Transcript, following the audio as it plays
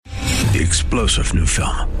The explosive new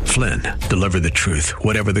film, Flynn, deliver the truth,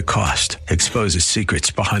 whatever the cost, exposes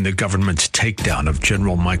secrets behind the government's takedown of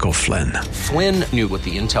General Michael Flynn. Flynn knew what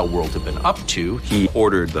the intel world had been up to. He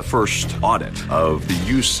ordered the first audit of the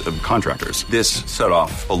use of contractors. This set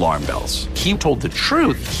off alarm bells. He told the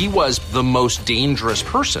truth. He was the most dangerous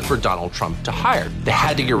person for Donald Trump to hire. They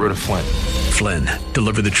had to get rid of Flynn. Flynn,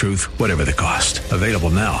 deliver the truth, whatever the cost. Available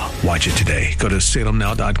now. Watch it today. Go to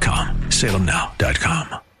salemnow.com.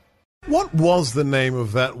 salemnow.com. What was the name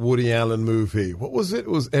of that Woody Allen movie? What was it? It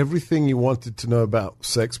was Everything You Wanted to Know About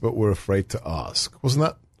Sex But Were Afraid to Ask. Wasn't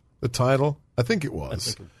that the title? I think it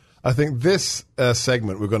was. I think this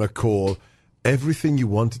segment we're going to call Everything You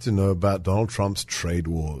Wanted to Know About Donald Trump's Trade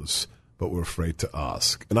Wars But Were Afraid to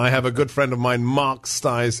Ask. And I have a good friend of mine, Mark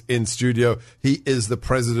Stys, in studio. He is the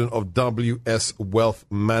president of WS Wealth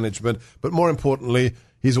Management. But more importantly,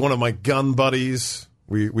 he's one of my gun buddies.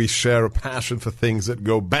 We share a passion for things that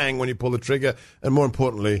go bang when you pull the trigger. And more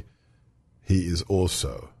importantly, he is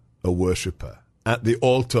also a worshiper at the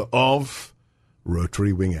altar of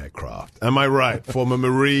rotary wing aircraft. Am I right? Former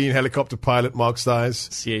Marine helicopter pilot Mark Stys?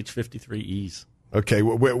 CH-53Es. Okay,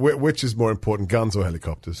 which is more important, guns or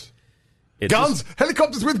helicopters? Guns!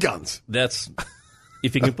 Helicopters with guns! That's...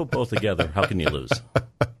 If you can put both together, how can you lose?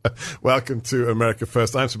 Welcome to America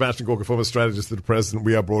First. I'm Sebastian Gorka, former strategist to the president.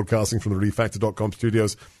 We are broadcasting from the Refactor.com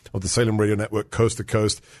studios of the Salem Radio Network, coast to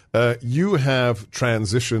coast. You have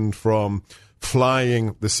transitioned from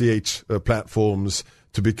flying the CH platforms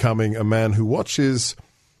to becoming a man who watches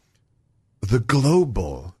the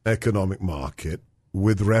global economic market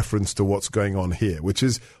with reference to what's going on here, which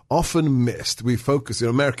is often missed. We focus,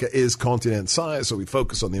 America is continent size, so we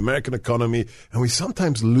focus on the American economy, and we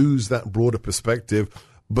sometimes lose that broader perspective.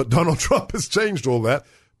 But Donald Trump has changed all that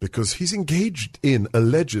because he's engaged in,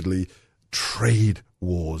 allegedly, trade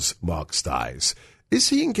wars, Mark Stys. Is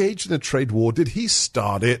he engaged in a trade war? Did he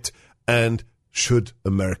start it? And should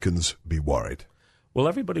Americans be worried? Well,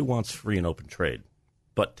 everybody wants free and open trade.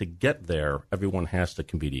 But to get there, everyone has to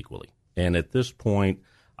compete equally. And at this point,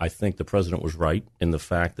 I think the president was right in the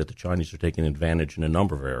fact that the Chinese are taking advantage in a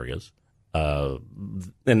number of areas, and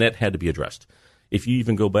that had to be addressed. If you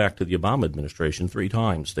even go back to the Obama administration, 3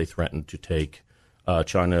 times they threatened to take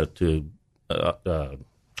China to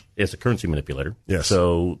as a currency manipulator. Yes.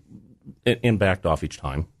 So, and backed off each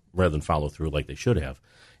time rather than follow through like they should have.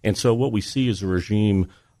 And so what we see is a regime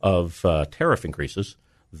of tariff increases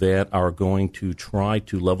that are going to try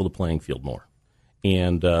to level the playing field more.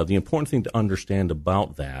 And the important thing to understand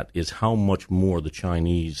about that is how much more the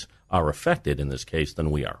Chinese are affected in this case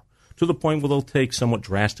than we are, to the point where they'll take somewhat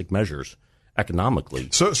drastic measures economically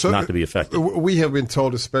not to be affected. We have been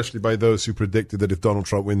told, especially by those who predicted that if Donald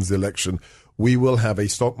Trump wins the election, we will have a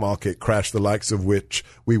stock market crash, the likes of which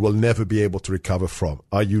we will never be able to recover from.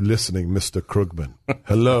 Are you listening, Mr. Krugman?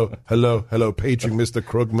 Hello, paging Mr.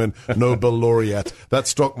 Krugman, Nobel laureate. That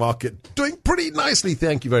stock market doing pretty nicely,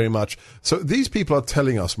 thank you very much. So these people are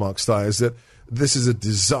telling us, Mark Stys, that this is a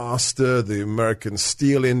disaster. The American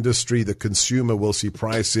steel industry, the consumer will see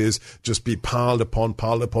prices just be piled upon.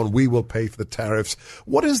 We will pay for the tariffs.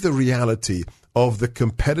 What is the reality of the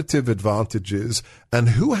competitive advantages and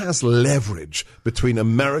who has leverage between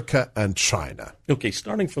America and China? Okay,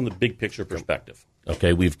 starting from the big picture perspective.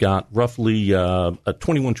 Okay, we've got roughly a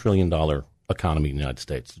 $21 trillion economy in the United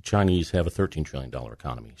States. The Chinese have a $13 trillion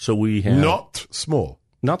economy. So we have... Not small,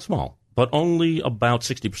 but only about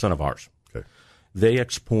 60% of ours. They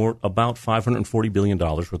export about $540 billion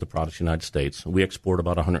worth of products to the United States. We export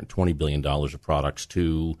about $120 billion of products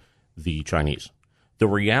to the Chinese. The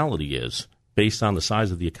reality is, based on the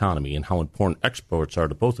size of the economy and how important exports are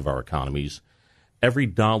to both of our economies, every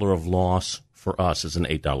dollar of loss for us is an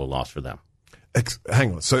 $8 loss for them.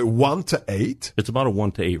 Hang on. So 1 to 8? It's about a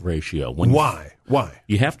 1 to 8 ratio. Why?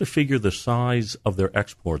 You have to figure the size of their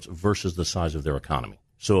exports versus the size of their economy.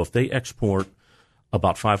 So if they export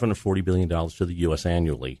about $540 billion to the U.S.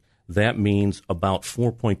 annually, that means about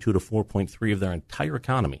 4.2 to 4.3 of their entire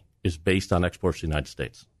economy is based on exports to the United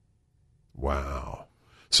States. Wow.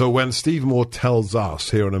 So when Steve Moore tells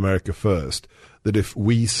us here on America First that if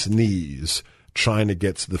we sneeze, China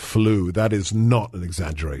gets the flu, that is not an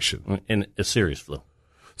exaggeration. And a serious flu.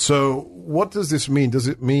 So what does this mean? Does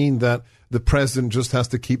it mean that the president just has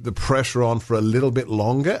to keep the pressure on for a little bit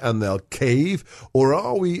longer and they'll cave? Or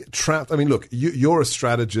are we trapped? I mean, look, you're a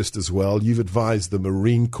strategist as well. You've advised the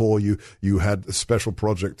Marine Corps. You had a special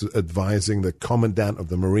project advising the commandant of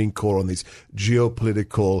the Marine Corps on these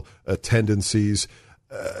geopolitical tendencies.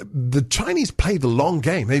 The Chinese play the long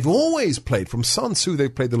game. They've always played. From Sun Tzu,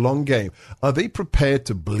 they've played the long game. Are they prepared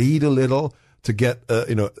to bleed a little to get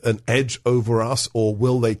an edge over us, or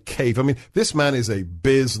will they cave? I mean, this man is a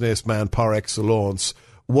businessman par excellence.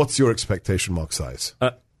 What's your expectation, Mark Stys?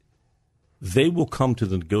 They will come to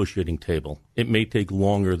the negotiating table. It may take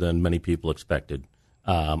longer than many people expected.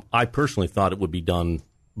 I personally thought it would be done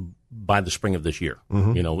by the spring of this year.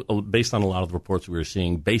 Based on a lot of the reports we were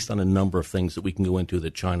seeing, based on a number of things that we can go into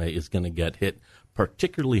that China is going to get hit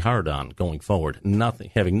particularly hard on going forward,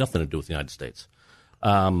 having nothing to do with the United States.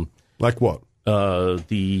 Like what?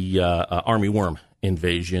 The army worm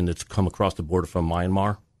invasion that's come across the border from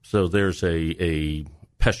Myanmar. So there's a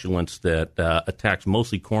pestilence that attacks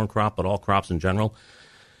mostly corn crop, but all crops in general.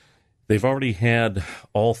 They've already had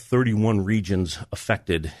all 31 regions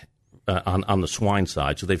affected on the swine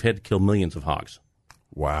side, so they've had to kill millions of hogs.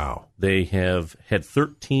 Wow. They have had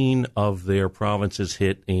 13 of their provinces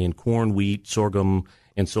hit in corn, wheat, sorghum,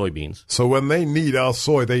 and soybeans. So when they need our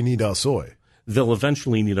soy, they need our soy. They'll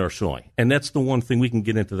eventually need our soy. And that's the one thing, we can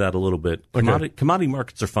get into that a little bit. Okay. Commodity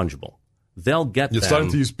markets are fungible. They'll get You're them.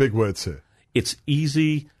 starting to use big words here. It's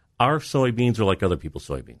easy. Our soybeans are like other people's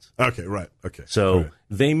soybeans. Okay, right. Okay. So right.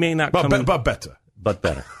 they may not but come but better. But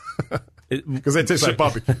better. Because they taste like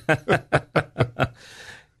barbecue.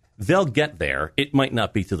 They'll get there. It might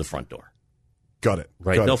not be to the front door. Got it.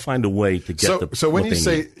 Right. Got They'll it. find a way to get So when what you they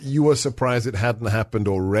say need. you were surprised it hadn't happened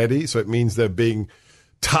already, so it means they're being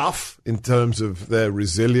tough in terms of their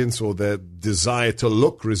resilience or their desire to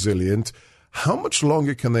look resilient. How much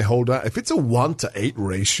longer can they hold out? If it's a 1-to-8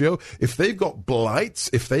 ratio, if they've got blights,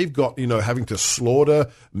 if they've got, having to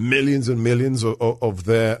slaughter millions and millions of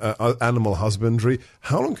their animal husbandry,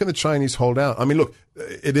 how long can the Chinese hold out? I mean, look,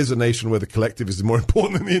 it is a nation where the collective is more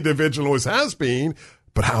important than the individual, always has been.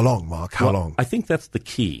 But how long, Mark? How long? I think that's the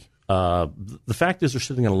key. The fact is they're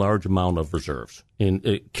sitting on a large amount of reserves,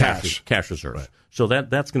 in cash reserves. Right. So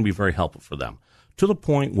that's going to be very helpful for them. To the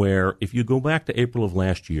point where, if you go back to April of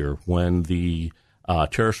last year, when the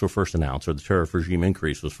tariffs were first announced, or the tariff regime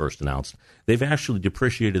increase was first announced, they've actually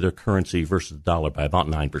depreciated their currency versus the dollar by about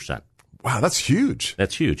 9%. Wow, that's huge.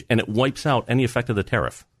 That's huge. And it wipes out any effect of the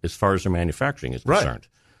tariff as far as their manufacturing is concerned. Right.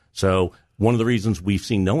 So one of the reasons we've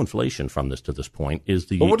seen no inflation from this to this point is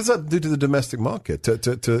the... But what does that do to the domestic market, to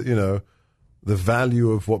the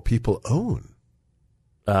value of what people own?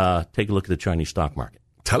 Take a look at the Chinese stock market.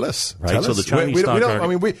 Tell us. Right? Tell so us. the Chinese stock market... I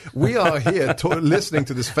mean, we are here listening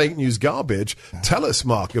to this fake news garbage. Tell us,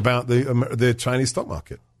 Mark, about the Chinese stock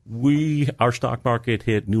market. Our stock market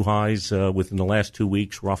hit new highs within the last 2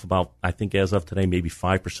 weeks. We're off about, I think as of today, maybe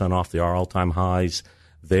 5% off our all-time highs.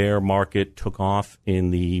 Their market took off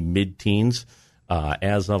in the mid-teens.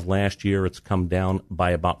 As of last year, it's come down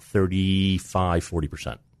by about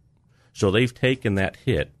 40%. So they've taken that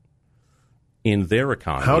hit in their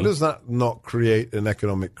economy. How does that not create an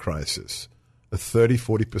economic crisis? A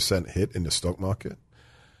 30-40% hit in the stock market?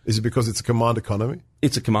 Is it because it's a command economy?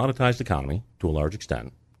 It's a commoditized economy to a large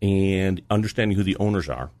extent. And understanding who the owners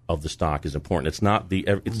are of the stock is important. It's not the...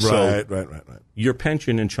 Right. Your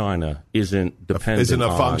pension in China isn't dependent Isn't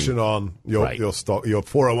a function on your stock, your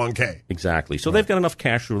 401k. Exactly. So they've got enough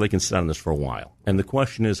cash where they can sit on this for a while. And the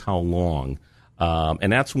question is how long.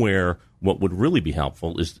 And that's where what would really be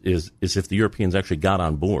helpful is if the Europeans actually got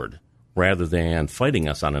on board rather than fighting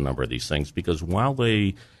us on a number of these things. Because while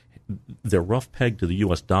they're rough pegged to the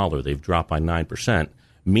U.S. dollar, they've dropped by 9%,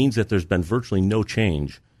 means that there's been virtually no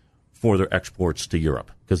change for their exports to Europe,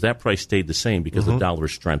 because that price stayed the same because the dollar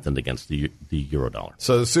is strengthened against the euro dollar.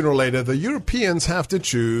 So sooner or later, the Europeans have to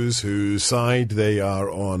choose whose side they are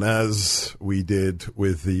on, as we did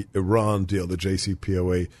with the Iran deal, the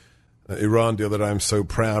JCPOA Iran deal that I'm so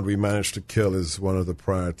proud we managed to kill as one of the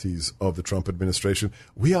priorities of the Trump administration.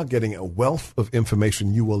 We are getting a wealth of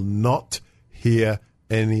information you will not hear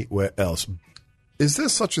anywhere else. Is there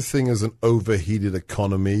such a thing as an overheated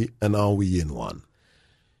economy, and are we in one?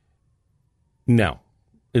 No.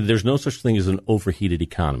 There's no such thing as an overheated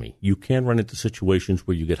economy. You can run into situations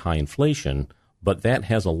where you get high inflation, but that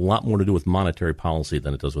has a lot more to do with monetary policy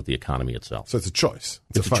than it does with the economy itself. So it's a choice.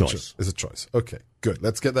 It's a function. choice. It's a choice. Okay, good.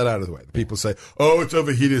 Let's get that out of the way. The people say, oh, it's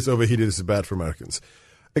overheated, this is bad for Americans.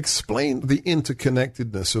 Explain the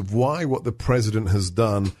interconnectedness of why what the president has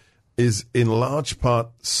done is in large part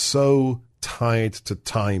so tied to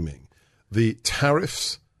timing. The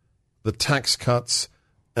tariffs, the tax cuts,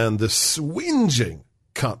 and the swinging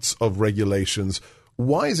cuts of regulations.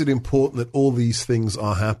 Why is it important that all these things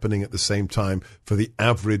are happening at the same time for the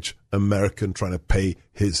average American trying to pay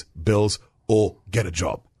his bills or get a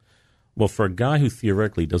job? Well, for a guy who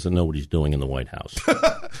theoretically doesn't know what he's doing in the White House.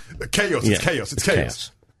 It's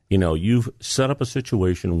chaos. You know, you've set up a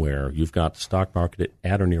situation where you've got the stock market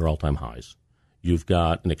at or near all-time highs. You've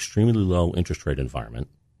got an extremely low interest rate environment.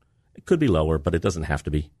 It could be lower, but it doesn't have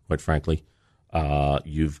to be, quite frankly.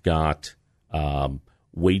 You've got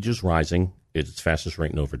wages rising at its fastest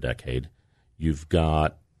rate in over a decade. You've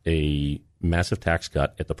got a massive tax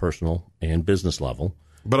cut at the personal and business level.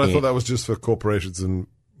 But I thought that was just for corporations and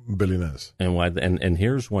billionaires. And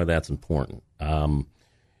here's why that's important.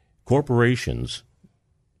 Corporations,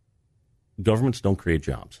 governments don't create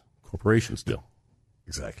jobs. Corporations do.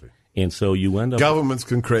 Exactly. And so you end up... Governments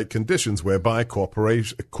can create conditions whereby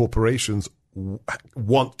corporations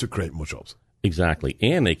want to create more jobs. Exactly.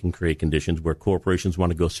 And they can create conditions where corporations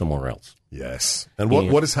want to go somewhere else. Yes. And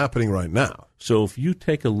what is happening right now? So if you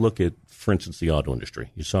take a look at, for instance, the auto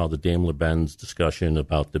industry, you saw the Daimler-Benz discussion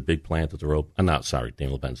about the big plant that they're open...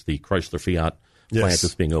 Daimler-Benz, the Chrysler Fiat plant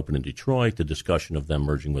that's being opened in Detroit, the discussion of them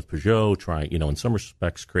merging with Peugeot, in some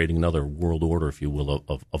respects creating another world order, if you will,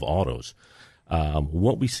 of autos.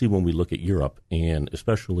 What we see when we look at Europe, and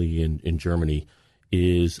especially in Germany,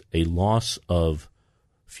 is a loss of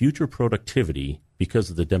future productivity because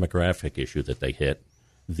of the demographic issue that they hit,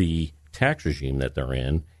 the tax regime that they're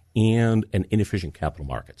in, and an inefficient capital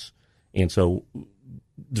markets. And so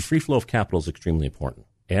the free flow of capital is extremely important,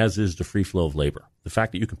 as is the free flow of labor. The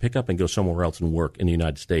fact that you can pick up and go somewhere else and work in the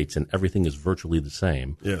United States and everything is virtually the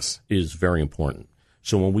same is very important.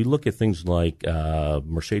 So when we look at things like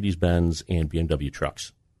Mercedes-Benz and BMW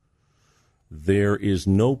trucks, there is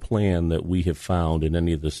no plan that we have found in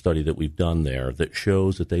any of the study that we've done there that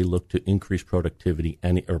shows that they look to increase productivity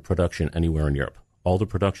or production anywhere in Europe. All the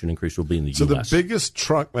production increase will be in the U.S. So the biggest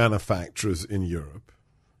truck manufacturers in Europe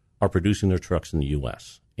are producing their trucks in the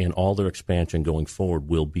U.S., and all their expansion going forward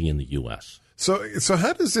will be in the U.S. So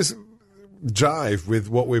how does this jive with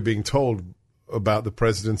what we're being told about the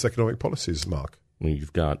president's economic policies, Mark? I mean,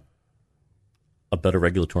 you've got a better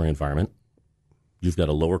regulatory environment. You've got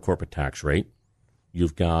a lower corporate tax rate.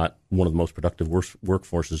 You've got one of the most productive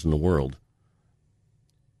workforces in the world.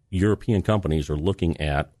 European companies all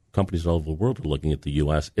over the world are looking at the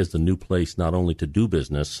U.S. as the new place not only to do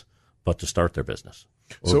business, but to start their business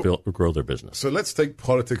or grow their business. So let's take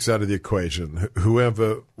politics out of the equation.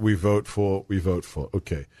 Whoever we vote for, we vote for.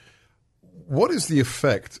 Okay. What is the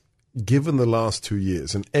effect, given the last 2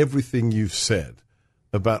 years and everything you've said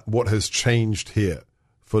about what has changed here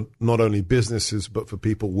for not only businesses but for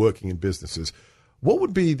people working in businesses? What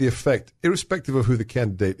would be the effect, irrespective of who the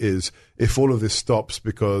candidate is, if all of this stops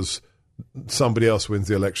because somebody else wins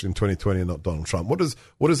the election in 2020 and not Donald Trump? What does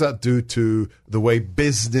that do to the way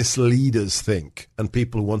business leaders think and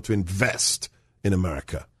people who want to invest in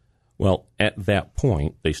America? Well, at that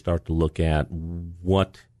point, they start to look at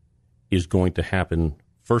what is going to happen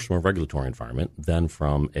first from a regulatory environment, then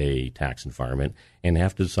from a tax environment, and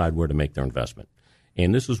have to decide where to make their investment.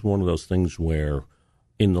 And this is one of those things where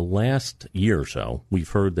in the last year or so, we've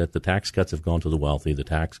heard that the tax cuts have gone to the wealthy, the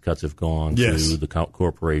tax cuts have gone to the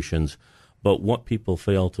corporations. But what people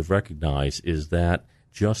fail to recognize is that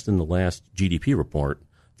just in the last GDP report,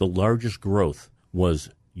 the largest growth was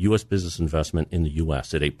U.S. business investment in the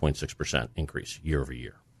U.S. at 8.6% increase year over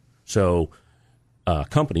year. So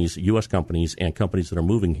companies, U.S. companies and companies that are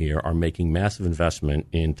moving here are making massive investment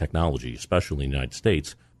in technology, especially in the United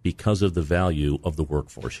States, because of the value of the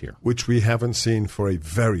workforce here. Which we haven't seen for a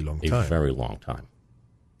very long time. A very long time.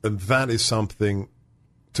 And that is something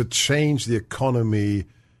to change the economy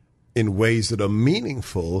in ways that are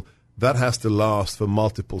meaningful. That has to last for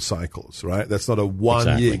multiple cycles, right? That's not a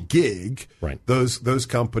one-year gig. Right. Those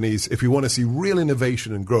companies, if you want to see real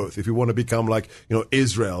innovation and growth, if you want to become like,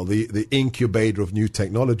 Israel, the incubator of new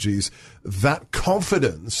technologies, that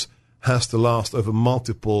confidence has to last over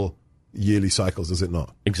multiple yearly cycles, does it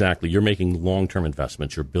not? Exactly. You're making long-term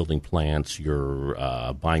investments. You're building plants. You're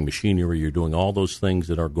buying machinery. You're doing all those things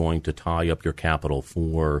that are going to tie up your capital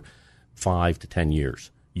for 5 to 10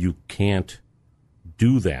 years. You can't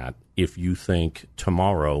do that if you think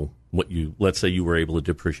tomorrow, let's say you were able to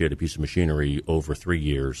depreciate a piece of machinery over 3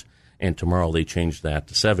 years, and tomorrow they change that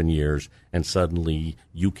to 7 years, and suddenly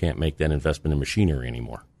you can't make that investment in machinery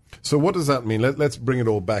anymore. So what does that mean? Let's bring it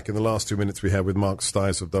all back in the last 2 minutes we have with Mark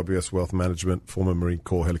Stys of WS Wealth Management, former Marine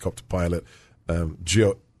Corps helicopter pilot,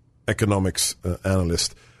 geoeconomics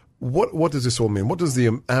analyst. What does this all mean? What does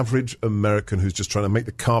the average American who's just trying to make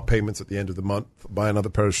the car payments at the end of the month, buy another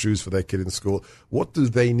pair of shoes for their kid in school, what do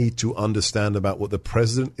they need to understand about what the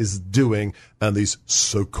president is doing and these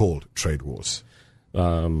so-called trade wars?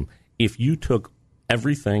 If you took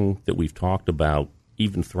everything that we've talked about,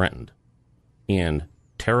 even threatened, and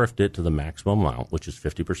tariffed it to the maximum amount, which is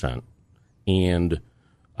 50%, and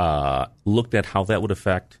looked at how that would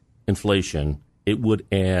affect inflation, it would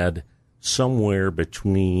add somewhere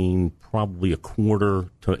between probably a quarter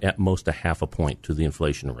to at most a half a point to the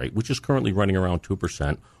inflation rate, which is currently running around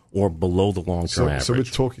 2% or below the long-term average. So we're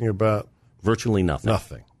talking about virtually nothing.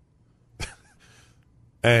 Nothing.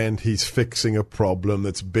 And he's fixing a problem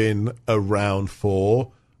that's been around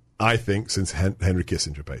for, I think, since Henry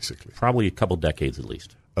Kissinger, basically. Probably a couple decades at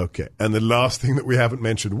least. Okay. And the last thing that we haven't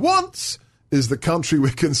mentioned once is the country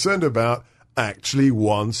we're concerned about actually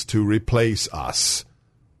wants to replace us.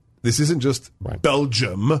 This isn't just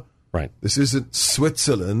Belgium. Right. This isn't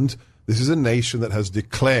Switzerland. This is a nation that has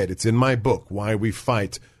declared, it's in my book, Why We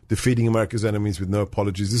Fight, Defeating America's Enemies with No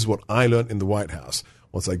Apologies. This is what I learned in the White House.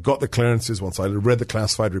 Once I got the clearances, once I read the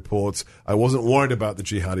classified reports, I wasn't worried about the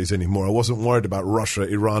jihadis anymore. I wasn't worried about Russia,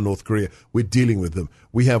 Iran, North Korea. We're dealing with them.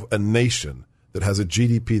 We have a nation that has a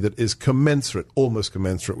GDP that is commensurate, almost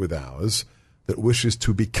commensurate with ours, that wishes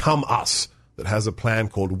to become us, that has a plan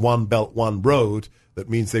called One Belt, One Road, that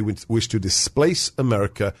means they wish to displace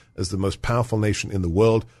America as the most powerful nation in the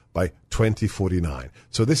world by 2049.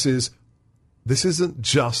 So this isn't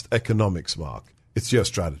just economics, Mark. It's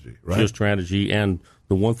geostrategy, right? Geostrategy, and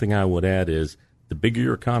the one thing I would add is the bigger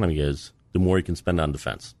your economy is, the more you can spend on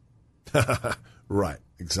defense. Right,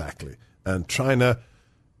 exactly. And China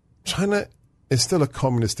is still a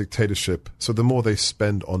communist dictatorship, so the more they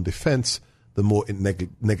spend on defense, the more it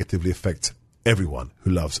negatively affects everyone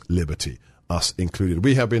who loves liberty, us included.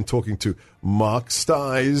 We have been talking to Mark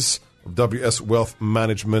Stys of WS Wealth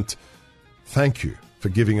Management. Thank you for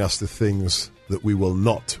giving us the things that we will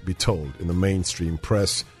not be told in the mainstream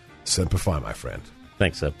press. Semper Fi, my friend.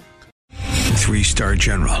 Thanks, Ed. 3-star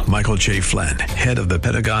General Michael J. Flynn, head of the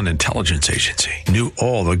Pentagon Intelligence Agency, knew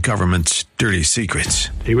all the government's dirty secrets.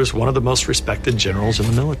 He was one of the most respected generals in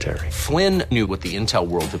the military. Flynn knew what the intel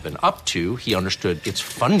world had been up to. He understood its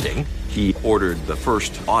funding. He ordered the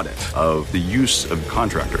first audit of the use of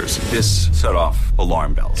contractors. This set off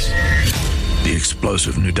alarm bells. The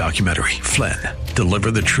explosive new documentary, Flynn,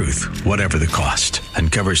 Deliver the Truth, Whatever the Cost,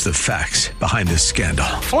 uncovers the facts behind this scandal.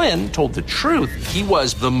 Flynn told the truth. He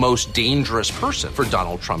was the most dangerous person for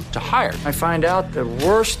Donald Trump to hire. I find out the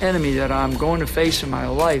worst enemy that I'm going to face in my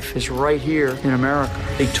life is right here in America.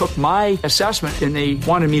 They took my assessment and they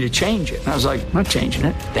wanted me to change it. And I was like, I'm not changing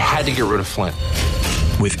it. They had to get rid of Flynn.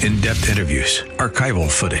 With in-depth interviews, archival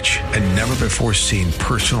footage, and never-before-seen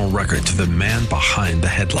personal records of the man behind the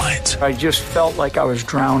headlines. I just felt like I was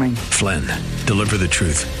drowning. Flynn, Deliver the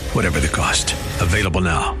Truth, Whatever the Cost. Available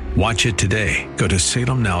now. Watch it today. Go to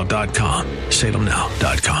salemnow.com.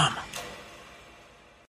 salemnow.com.